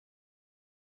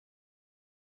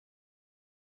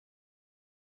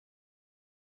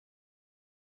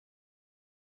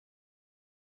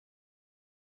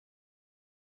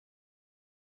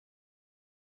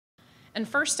And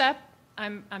first up,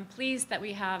 I'm pleased that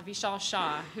we have Vishal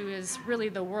Shah, who is really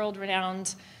the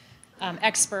world-renowned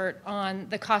expert on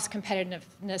the cost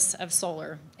competitiveness of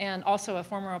solar, and also a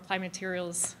former Applied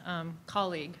Materials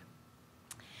colleague.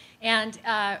 And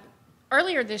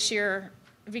earlier this year,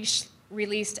 Vish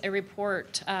released a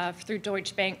report through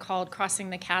Deutsche called Crossing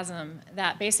the Chasm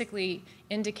that basically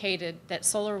indicated that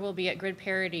solar will be at grid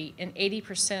parity in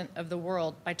 80% of the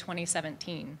world by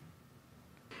 2017.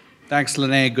 Thanks,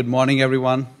 Lene. Good morning,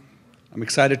 everyone. I'm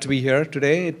excited to be here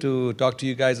today to talk to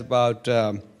you guys about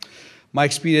my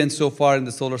experience so far in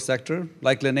the solar sector.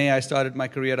 Like Lene, I started my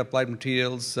career at Applied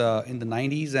Materials in the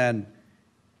 90s, and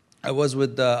I was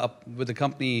with the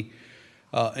company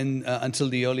until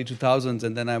the early 2000s,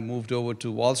 and then I moved over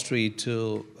to Wall Street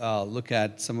to look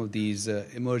at some of these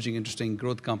emerging, interesting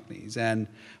growth companies. And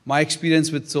my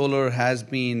experience with solar has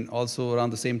been also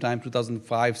around the same time,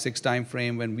 2005-06 time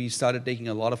frame, when we started taking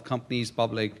a lot of companies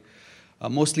public,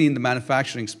 mostly in the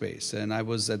manufacturing space. And I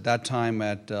was at that time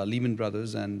at Lehman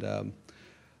Brothers, and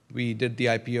we did the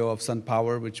IPO of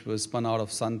SunPower, which was spun out of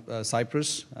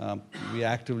Cypress.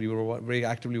 We were very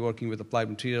actively working with Applied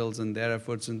Materials and their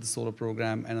efforts in the solar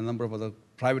program, and a number of other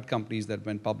private companies that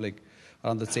went public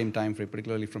around the same time frame,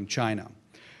 particularly from China.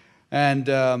 And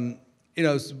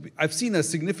I've seen a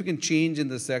significant change in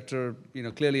the sector.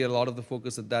 Clearly a lot of the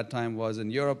focus at that time was in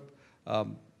Europe.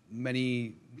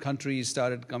 Many countries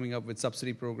started coming up with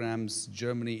subsidy programs: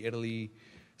 Germany, Italy,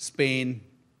 Spain.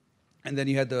 And then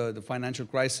you had the financial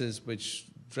crisis, which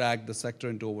dragged the sector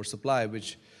into oversupply,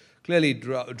 which clearly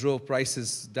drove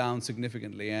prices down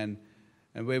significantly. And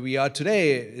where we are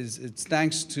today it's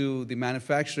thanks to the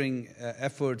manufacturing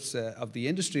efforts of the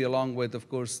industry, along with, of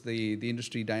course, the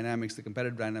industry dynamics, the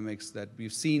competitive dynamics, that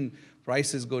we've seen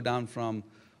prices go down from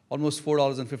almost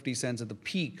 $4.50 at the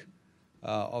peak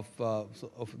of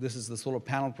this is the solar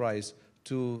panel price,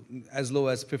 to as low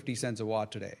as 50 cents a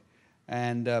watt today.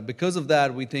 And because of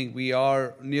that, we think we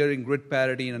are nearing grid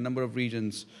parity in a number of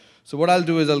regions. So what I'll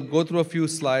do is I'll go through a few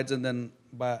slides, and then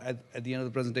at the end of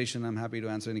the presentation, I'm happy to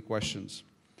answer any questions.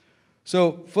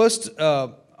 So first,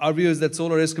 our view is that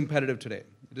solar is competitive today.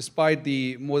 Despite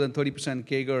the more than 30%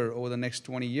 CAGR over the next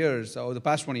 20 years, or the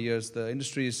past 20 years, the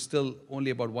industry is still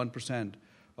only about 1%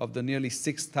 of the nearly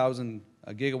 6,000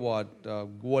 gigawatt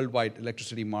worldwide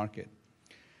electricity market.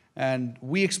 And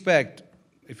we expect,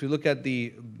 if you look at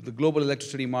the global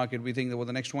electricity market, we think that over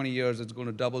the next 20 years, it's going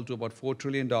to double to about $4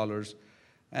 trillion.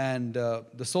 And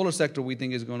the solar sector, we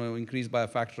think, is going to increase by a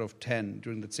factor of 10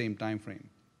 during the same time frame,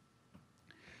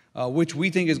 which we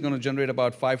think is going to generate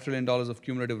about $5 trillion of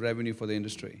cumulative revenue for the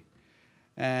industry.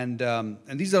 And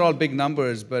these are all big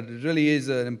numbers, but it really is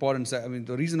an important. I mean,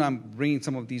 the reason I'm bringing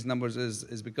some of these numbers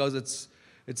is because it's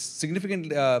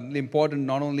significantly important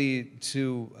not only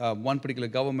to one particular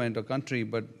government or country,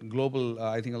 but global.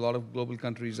 I think a lot of global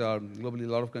countries are globally.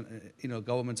 A lot of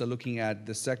governments are looking at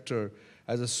this sector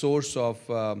as a source of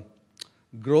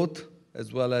growth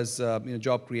as well as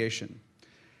job creation.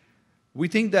 We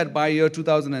think that by year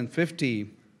 2050,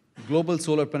 global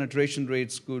solar penetration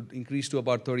rates could increase to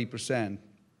about 30%,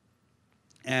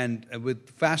 and with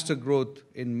faster growth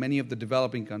in many of the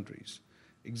developing countries.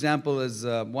 Example is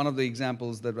one of the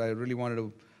examples that I really wanted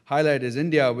to highlight is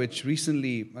India, which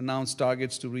recently announced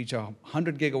targets to reach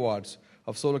 100 gigawatts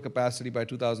of solar capacity by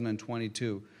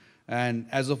 2022. And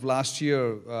as of last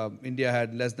year, India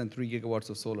had less than 3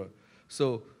 gigawatts of solar.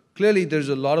 So clearly there's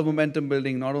a lot of momentum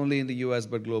building, not only in the US,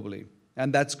 but globally.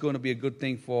 And that's going to be a good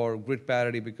thing for grid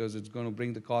parity, because it's going to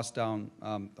bring the cost down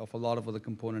of a lot of other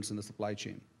components in the supply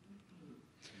chain.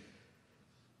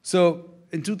 So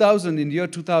in year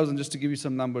 2000, just to give you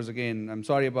some numbers again, I'm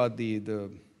sorry about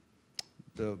the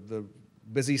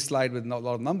busy slide with not a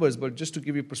lot of numbers, but just to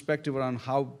give you perspective around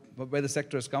where the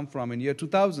sector has come from. In year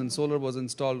 2000, solar was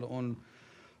installed on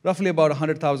roughly about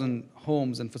 100,000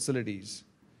 homes and facilities.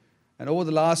 And over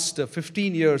the last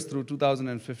 15 years through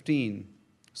 2015,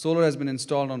 solar has been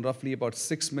installed on roughly about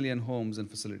 6 million homes and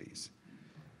facilities.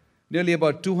 Nearly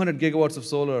about 200 gigawatts of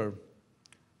solar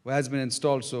has been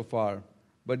installed so far,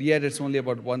 but yet it's only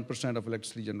about 1% of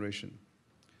electricity generation.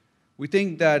 We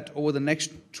think that over the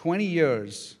next 20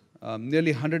 years,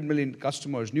 nearly 100 million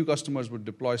new customers would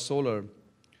deploy solar,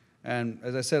 and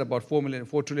as I said, about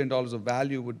 $4 trillion of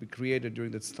value would be created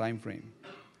during this time frame.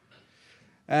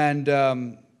 And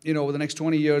over the next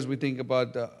 20 years, we think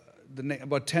about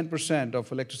about 10% of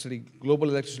global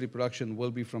electricity production will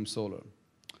be from solar.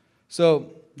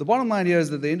 So the bottom line here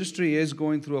is that the industry is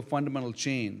going through a fundamental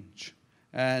change,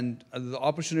 and the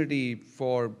opportunity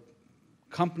for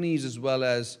companies as well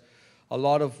as a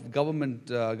lot of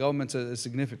governments is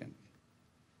significant.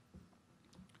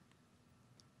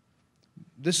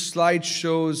 this slide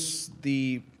shows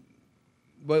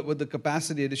what the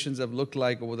capacity additions have looked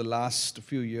like over the last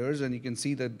few years, and you can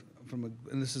see that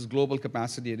and this is global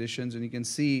capacity additions, and you can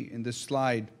see in this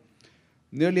slide,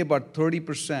 nearly about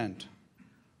 30%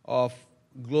 of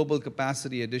global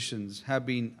capacity additions have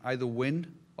been either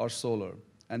wind or solar,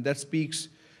 and that speaks,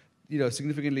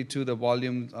 significantly to the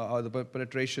volume or the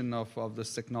penetration of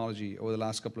this technology over the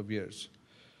last couple of years.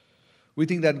 We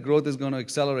think that growth is going to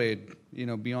accelerate,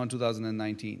 beyond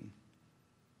 2019.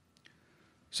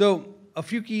 So a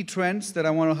few key trends that I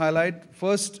want to highlight.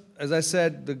 First, as I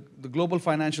said, the global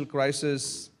financial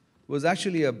crisis was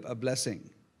actually a blessing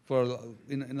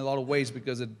in a lot of ways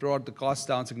because it brought the cost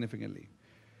down significantly.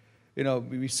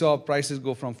 We saw prices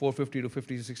go from 450 to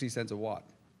 50 to 60 cents a watt.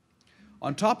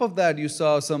 On top of that, you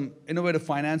saw some innovative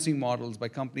financing models by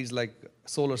companies like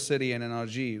SolarCity and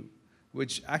NRG,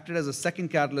 which acted as a second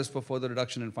catalyst for further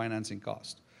reduction in financing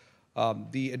cost.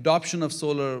 The adoption of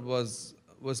solar was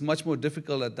much more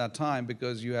difficult at that time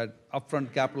because you had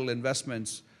upfront capital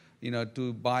investments,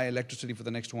 to buy electricity for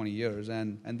the next 20 years,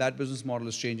 and that business model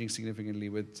is changing significantly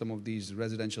with some of these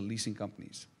residential leasing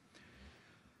companies.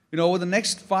 Over the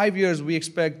next 5 years, we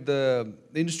expect the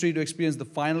industry to experience the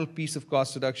final piece of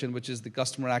cost reduction, which is the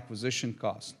customer acquisition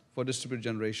cost for distributed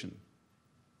generation.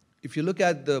 If you look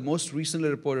at the most recently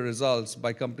reported results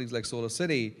by companies like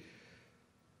SolarCity,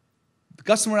 the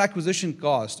customer acquisition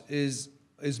cost is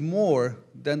more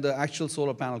than the actual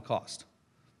solar panel cost.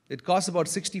 It costs about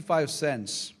 65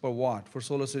 cents per watt for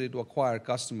SolarCity to acquire a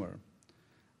customer.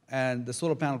 And the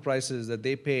solar panel prices that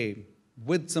they pay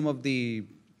with some of the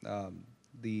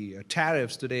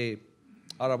tariffs today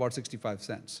are about 65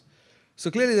 cents.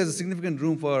 So clearly there's a significant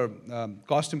room for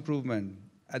cost improvement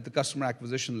at the customer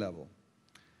acquisition level.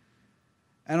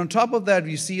 And on top of that,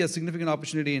 we see a significant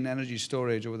opportunity in energy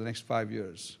storage over the next 5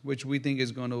 years, which we think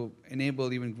is going to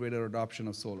enable even greater adoption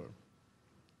of solar.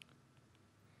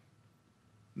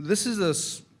 This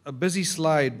is a busy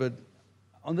slide, but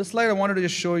on this slide, I wanted to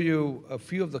just show you a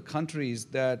few of the countries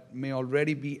that may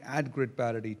already be at grid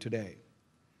parity today.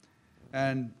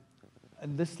 And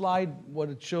this slide, what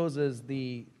it shows is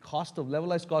the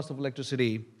levelized cost of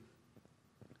electricity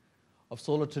of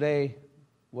solar today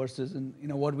versus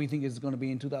what we think is going to be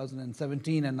in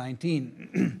 2017 and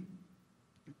 19,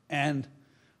 and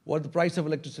what the price of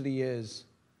electricity is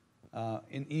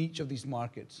in each of these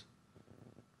markets.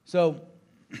 So,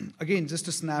 again, just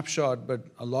a snapshot, but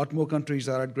a lot more countries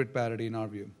are at grid parity in our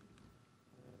view.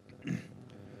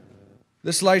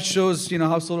 This slide shows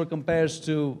how solar compares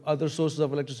to other sources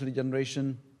of electricity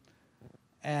generation,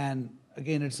 and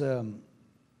again,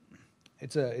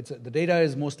 the data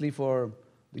is mostly for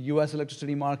the U.S.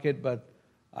 electricity market, but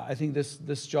I think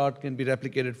this chart can be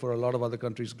replicated for a lot of other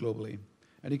countries globally.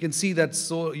 And you can see that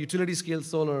utility scale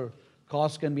solar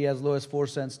costs can be as low as 4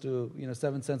 cents to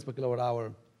 7 cents per kilowatt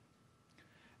hour.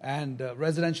 And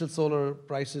residential solar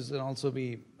prices can also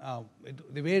be,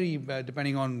 they vary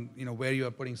depending on where you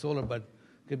are putting solar, but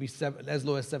could be as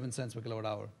low as 7 cents per kilowatt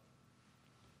hour.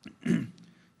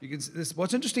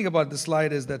 What's interesting about this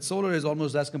slide is that solar is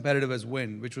almost as competitive as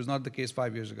wind, which was not the case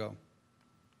 5 years ago.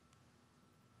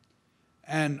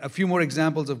 And a few more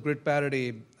examples of grid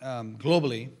parity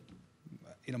globally.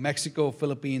 Mexico,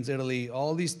 Philippines, Italy,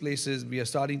 all these places, we are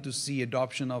starting to see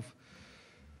adoption of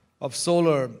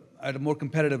solar at a more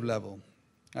competitive level.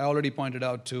 I already pointed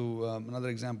out to another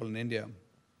example in India.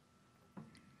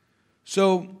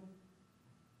 So,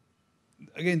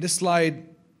 again, this slide,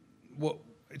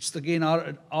 it's again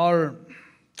our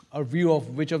view of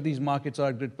which of these markets are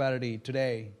at grid parity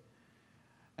today.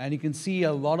 And you can see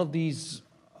a lot of the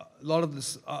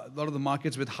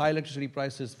markets with high electricity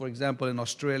prices. For example, in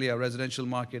Australia, residential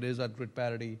market is at grid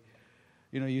parity.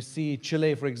 You see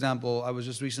Chile, for example. I was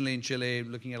just recently in Chile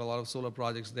looking at a lot of solar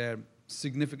projects there.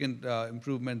 Significant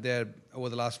improvement there over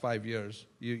the last 5 years.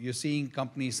 You're seeing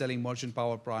companies selling merchant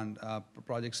power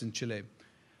projects in Chile.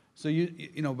 So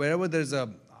wherever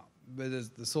where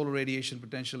the solar radiation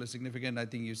potential is significant, I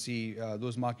think you see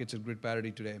those markets at grid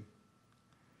parity today.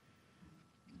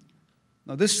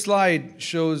 Now, this slide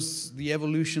shows the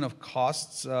evolution of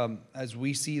costs as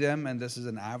we see them, and this is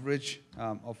an average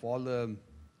of all the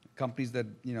companies that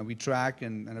we track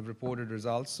and have reported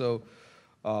results. So,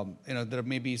 there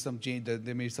may be some change,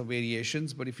 there may be some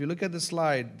variations, but if you look at the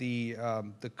slide, the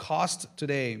cost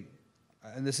today,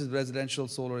 and this is residential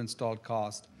solar installed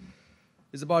cost,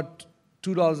 is about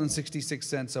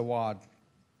 $2.66 a watt.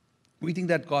 We think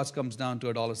that cost comes down to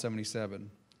 $1.77,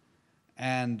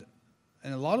 and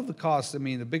a lot of the costs, the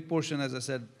big portion, as I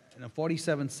said,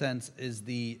 47 cents is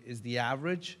the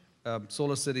average.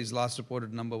 SolarCity's last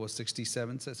reported number was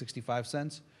 65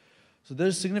 cents. So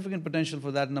there's significant potential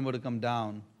for that number to come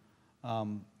down.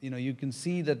 You can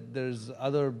see that there's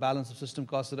other balance of system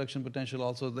cost reduction potential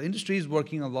also. The industry is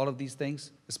working on a lot of these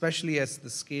things, especially as the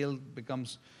scale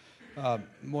becomes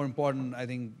more important. I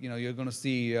think you're going to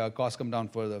see costs come down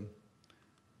further.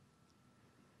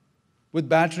 With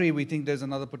battery, we think there's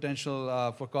another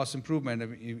potential for cost improvement.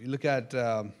 If you look at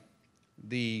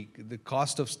the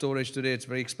cost of storage today, it's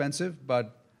very expensive,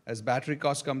 but as battery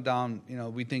costs come down,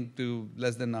 we think to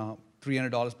less than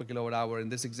 $300 per kilowatt hour. In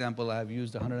this example, I have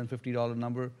used a $150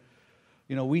 number.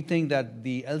 We think that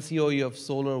the LCOE of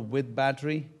solar with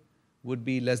battery would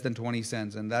be less than 20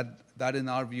 cents, and that in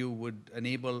our view would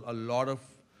enable a lot of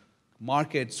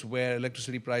markets where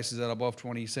electricity prices are above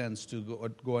 20 cents to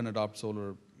go and adopt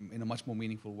solar in a much more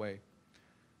meaningful way.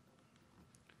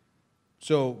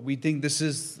 So we think this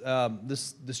is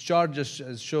this chart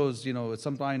just shows at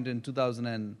some point in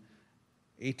 2018-19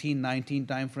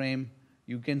 timeframe,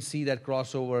 you can see that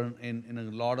crossover in a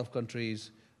lot of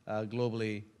countries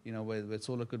globally, where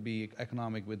solar could be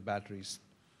economic with batteries.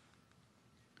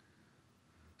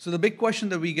 So the big question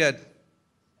that we get,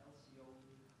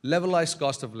 levelized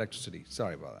cost of electricity.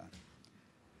 Sorry about that.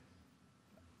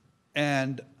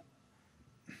 And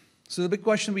so the big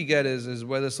question we get is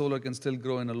whether solar can still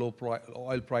grow in a low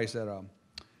oil price era.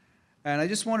 And I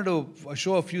just wanted to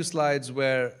show a few slides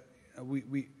where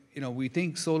we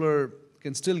think solar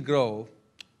can still grow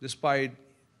despite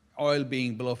oil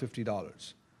being below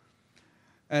 $50.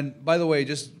 And by the way,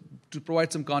 just to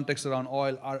provide some context around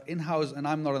oil, our in-house, and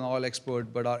I'm not an oil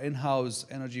expert, but our in-house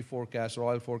energy forecast or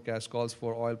oil forecast calls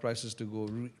for oil prices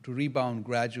to rebound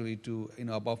gradually to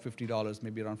above $50,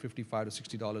 maybe around $55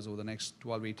 to $60 over the next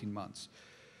 12, 18 months.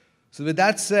 So with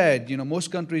that said, most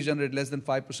countries generate less than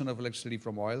 5% of electricity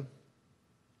from oil.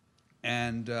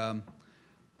 And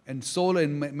solar,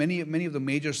 in many of the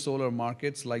major solar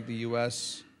markets like the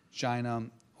US, China,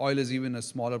 oil is even a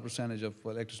smaller percentage of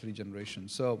electricity generation.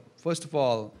 So first of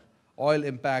all, oil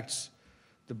impacts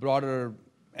the broader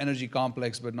energy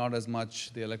complex, but not as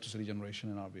much the electricity generation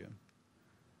in our view.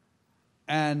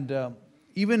 And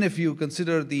even if you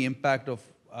consider the impact of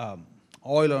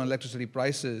oil on electricity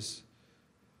prices,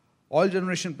 oil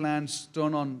generation plants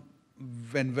turn on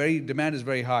when demand is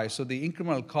very high. So the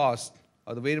incremental cost,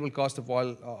 or the variable cost of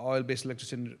oil-based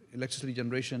electricity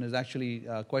generation is actually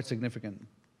quite significant.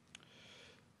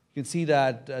 You can see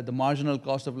that the marginal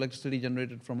cost of electricity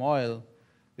generated from oil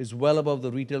is well above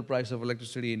the retail price of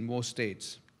electricity in most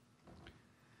states.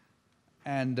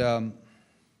 And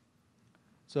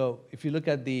so if you look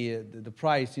at the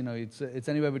price, it's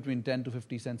anywhere between 10 to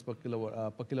 50 cents per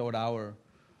kilowatt hour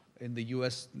in the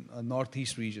U.S.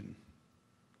 Northeast region.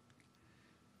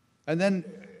 And then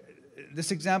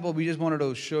this example, we just wanted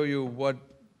to show you what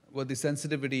the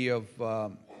sensitivity of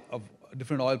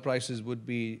different oil prices would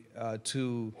be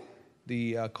to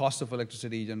the cost of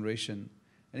electricity generation.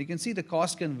 And you can see the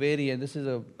cost can vary, and this is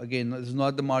this is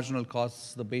not the marginal cost, this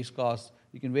is the base cost.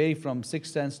 You can vary from 6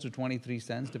 cents to 23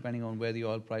 cents, depending on where the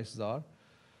oil prices are.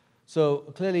 So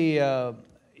clearly,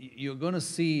 you're going to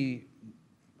see,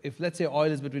 if let's say oil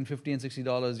is between $50 and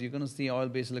 $60, you're going to see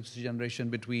oil-based electricity generation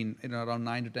between around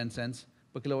 9 to 10 cents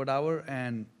per kilowatt hour,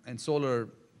 and solar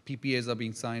PPAs are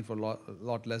being signed for a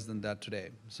lot less than that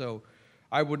today. So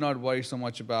I would not worry so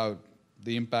much about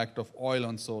the impact of oil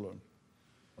on solar.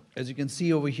 As you can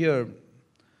see over here,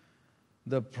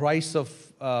 the price of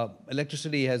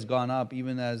electricity has gone up,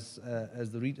 even as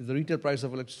the retail price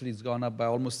of electricity has gone up by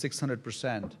almost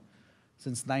 600%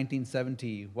 since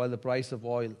 1970, while the price of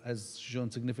oil has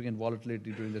shown significant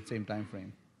volatility during that same time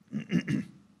frame.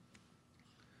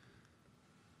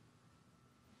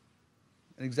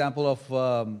 An example of,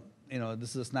 this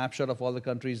is a snapshot of all the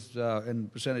countries and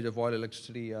percentage of oil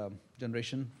electricity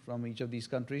generation from each of these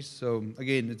countries. So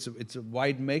again, it's a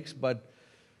wide mix, but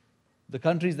the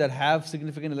countries that have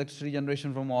significant electricity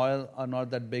generation from oil are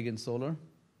not that big in solar.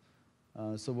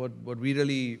 So what we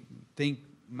really think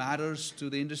matters to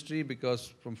the industry,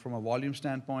 because from a volume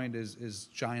standpoint, is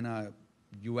China,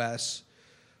 US,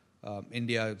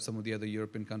 India, some of the other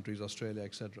European countries, Australia,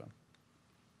 etc.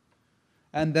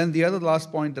 And then the other last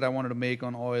point that I wanted to make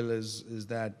on oil is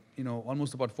that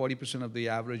almost about 40% of the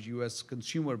average US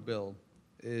consumer bill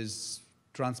is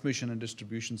transmission and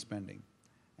distribution spending.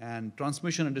 And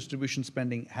transmission and distribution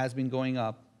spending has been going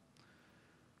up.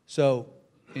 So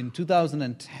in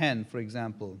 2010, for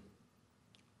example,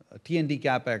 T&D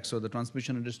capex, or the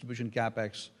transmission and distribution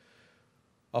capex,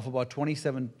 of about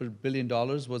 $27 billion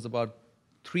was about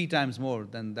 3 times more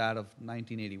than that of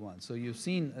 1981. So you've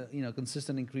seen a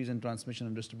consistent increase in transmission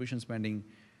and distribution spending.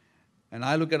 And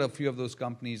I look at a few of those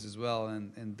companies as well,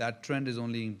 and that trend is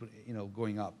only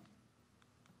going up.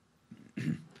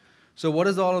 So what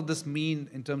does all of this mean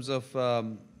in terms of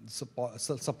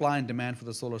supply and demand for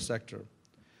the solar sector?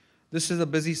 This is a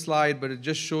busy slide, but it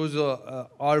just shows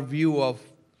our view of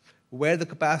where the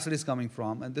capacity is coming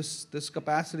from. And this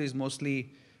capacity is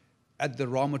mostly at the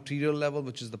raw material level,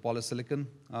 which is the polysilicon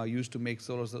used to make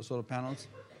solar panels.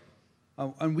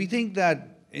 And we think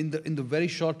that in the very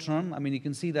short term, I mean, you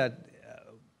can see that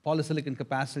polysilicon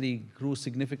capacity grew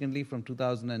significantly from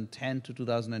 2010 to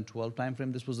 2012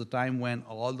 timeframe. This was the time when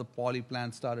all the poly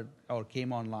plants started or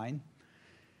came online.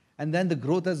 And then the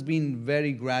growth has been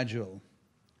very gradual.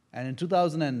 And in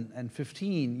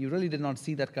 2015, you really did not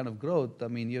see that kind of growth. I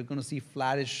mean, you're going to see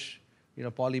flattish,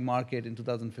 poly market in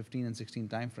 2015 and 16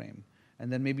 timeframe,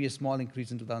 and then maybe a small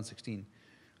increase in 2016.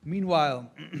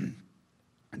 Meanwhile,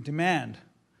 demand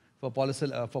for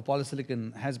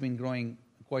polysilicon has been growing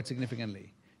quite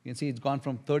significantly. You can see it's gone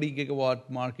from 30 gigawatt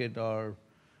market or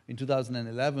in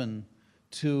 2011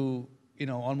 to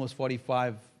almost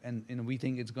 45, and we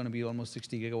think it's going to be almost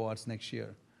 60 gigawatts next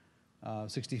year,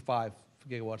 65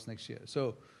 gigawatts next year.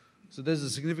 So there's a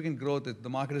significant growth. The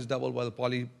market has doubled while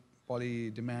the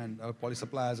poly demand or poly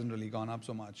supply hasn't really gone up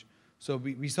so much. So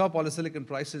we saw polysilicon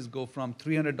prices go from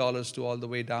 $300 to all the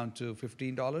way down to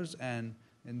 $15, and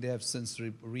they have since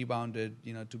rebounded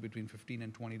to between $15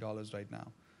 and $20 right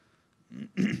now.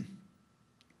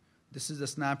 This is a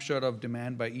snapshot of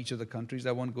demand by each of the countries.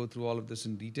 I won't go through all of this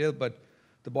in detail, but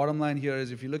the bottom line here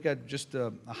is if you look at just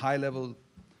a high level,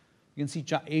 you can see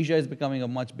Asia is becoming a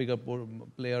much bigger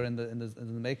player in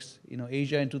the mix.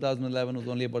 Asia in 2011 was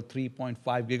only about 3.5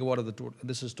 gigawatt of the total.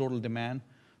 This is total demand.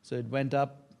 So it went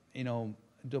up,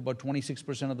 to about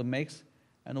 26% of the mix.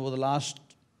 And over the last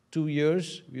 2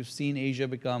 years, we've seen Asia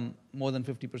become more than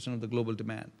 50% of the global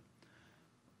demand.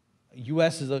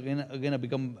 U.S. is again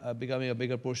becoming a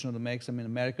bigger portion of the mix. I mean,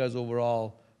 Americas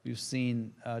overall, we've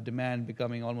seen demand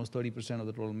becoming almost 30% of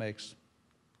the total mix.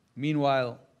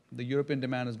 Meanwhile, the European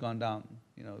demand has gone down.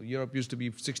 Europe used to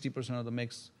be 60% of the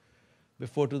mix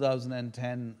before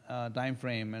 2010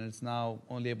 timeframe, and it's now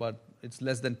only it's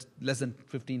less than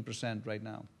 15% right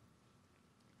now.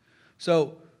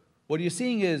 So what you're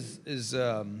seeing is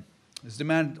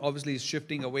demand obviously is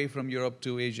shifting away from Europe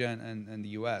to Asia and the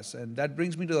US. And that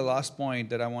brings me to the last point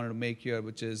that I wanted to make here,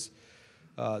 which is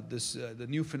the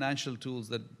new financial tools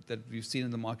that we've seen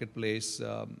in the marketplace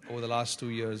over the last 2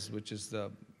 years, which is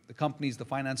the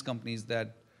finance companies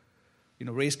that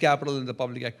raise capital in the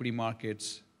public equity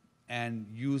markets and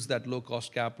use that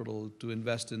low-cost capital to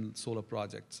invest in solar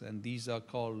projects. And these are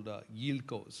called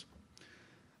yieldcos.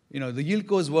 The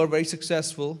yieldcos were very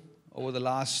successful over the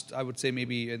last, I would say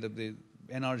maybe the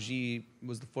NRG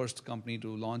was the first company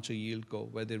to launch a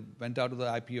yieldco where they went out to the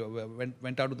IPO,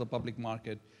 went out to the public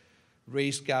market,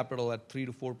 raised capital at 3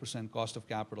 to 4% cost of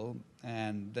capital,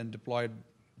 and then deployed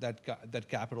that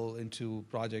capital into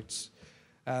projects,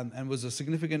 and was a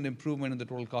significant improvement in the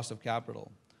total cost of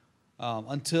capital.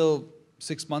 Until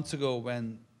 6 months ago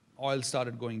when oil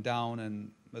started going down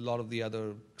and a lot of the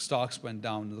other stocks went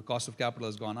down, the cost of capital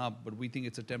has gone up, but we think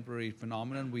it's a temporary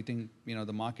phenomenon. We think,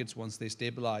 the markets, once they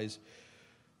stabilize,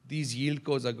 these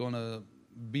yieldcos are going to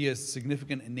be a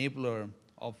significant enabler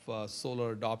of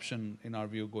solar adoption in our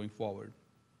view going forward.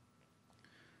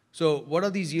 So what are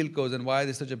these yieldcos and why are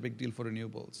they such a big deal for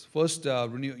renewables? First,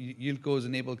 yieldcos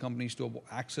enable companies to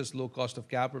access low cost of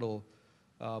capital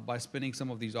by spinning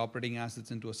some of these operating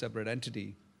assets into a separate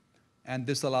entity, and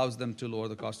this allows them to lower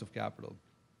the cost of capital.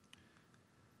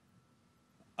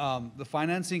 The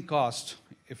financing cost,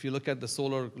 if you look at the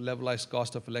solar levelized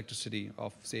cost of electricity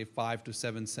of, say, 5 to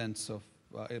 7 cents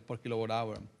per kilowatt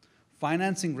hour,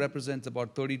 financing represents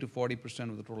about 30 to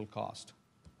 40% of the total cost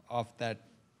of that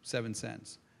 7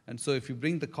 cents. And so if you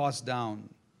bring the cost down,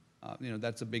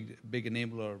 that's a big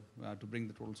enabler to bring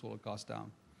the total solar cost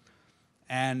down.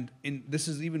 And this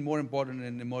is even more important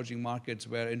in emerging markets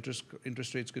where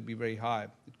interest rates could be very high.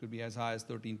 It could be as high as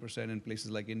 13% in places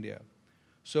like India.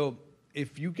 So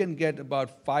if you can get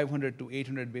about 500 to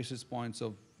 800 basis points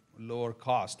of lower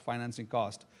cost, financing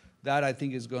cost, that I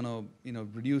think is going to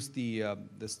reduce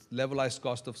this levelized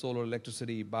cost of solar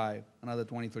electricity by another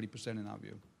 20-30% in our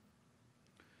view.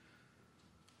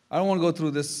 I don't want to go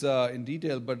through this in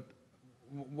detail, but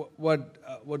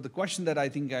what the question that I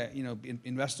think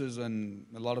investors and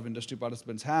a lot of industry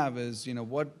participants have is,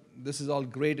 this is all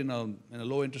great in a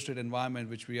low interest rate environment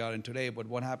which we are in today, but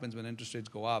what happens when interest rates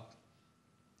go up?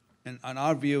 And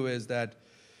our view is that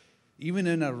even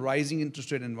in a rising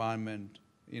interest rate environment,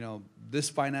 this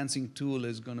financing tool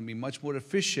is going to be much more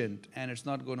efficient, and it's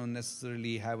not going to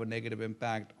necessarily have a negative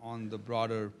impact on the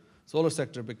broader solar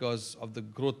sector because of the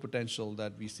growth potential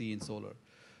that we see in solar.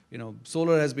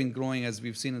 Solar has been growing, as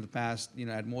we've seen in the past,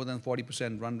 at more than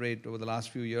 40% run rate over the last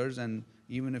few years. And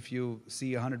even if you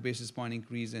see a 100 basis point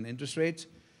increase in interest rates,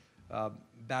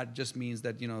 that just means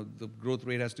that, the growth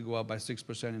rate has to go up by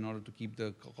 6% in order to keep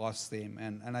the costs same.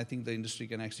 And I think the industry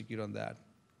can execute on that.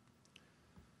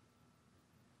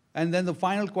 And then the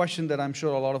final question that I'm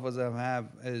sure a lot of us have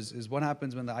is what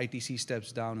happens when the ITC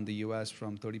steps down in the US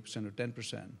from 30%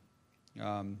 to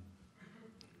 10%?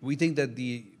 We think that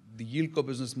the yieldco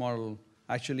business model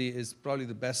actually is probably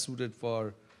the best suited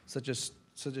for such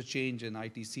a change in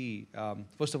ITC.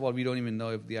 First of all, we don't even know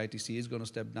if the ITC is going to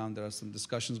step down. There are some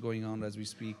discussions going on as we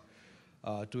speak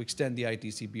to extend the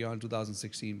ITC beyond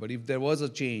 2016. But if there was a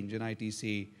change in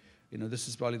ITC, this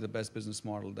is probably the best business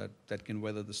model that can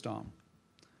weather the storm.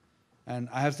 And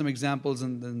I have some examples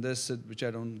in this, which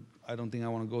I don't think I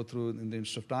want to go through in the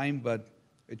interest of time, but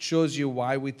it shows you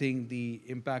why we think the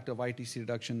impact of ITC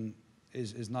reduction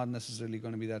is not necessarily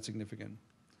going to be that significant.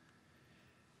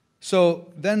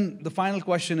 So then the final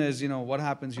question is, what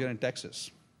happens here in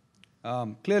Texas?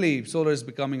 Clearly, solar is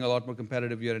becoming a lot more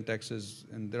competitive here in Texas,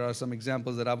 and there are some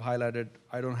examples that I've highlighted.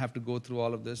 I don't have to go through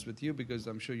all of this with you because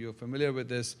I'm sure you're familiar with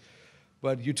this,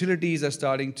 but utilities are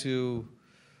starting to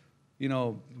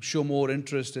show more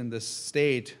interest in this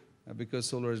state because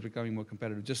solar is becoming more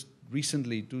competitive. Just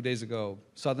recently, 2 days ago,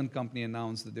 Southern Company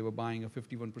announced that they were buying a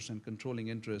 51% controlling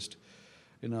interest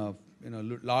in a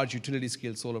large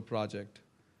utility-scale solar project.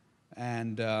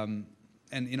 And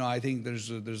I think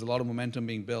there's a lot of momentum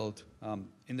being built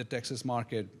in the Texas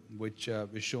market, which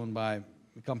is shown by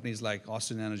companies like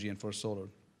Austin Energy and First Solar,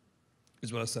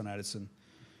 as well as Sun Edison.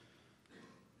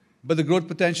 But the growth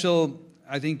potential,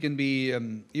 I think, can be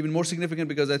even more significant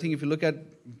because I think if you look at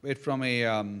it from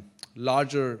a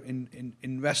larger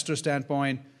investor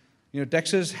standpoint,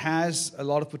 Texas has a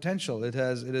lot of potential. It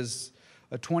is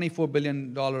a $24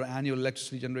 billion annual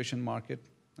electricity generation market,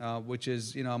 which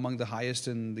is among the highest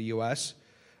in the U.S.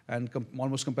 and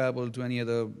almost comparable to any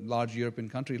other large European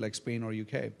country like Spain or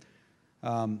UK.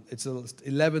 It's the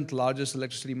 11th largest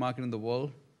electricity market in the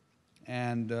world,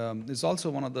 and it's also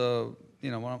one of the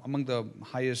among the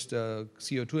highest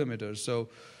CO2 emitters. So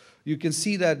you can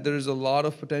see that there is a lot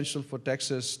of potential for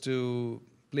Texas to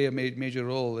play a major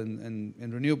role in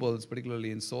renewables, particularly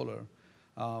in solar,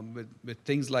 with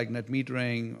things like net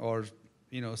metering or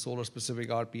solar-specific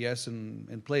RPS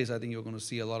in place. I think you're going to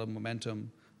see a lot of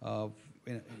momentum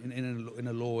in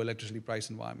a low electricity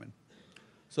price environment.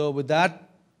 So with that,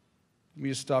 let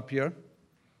me stop here,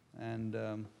 and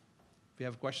if you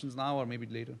have questions now or maybe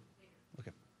later.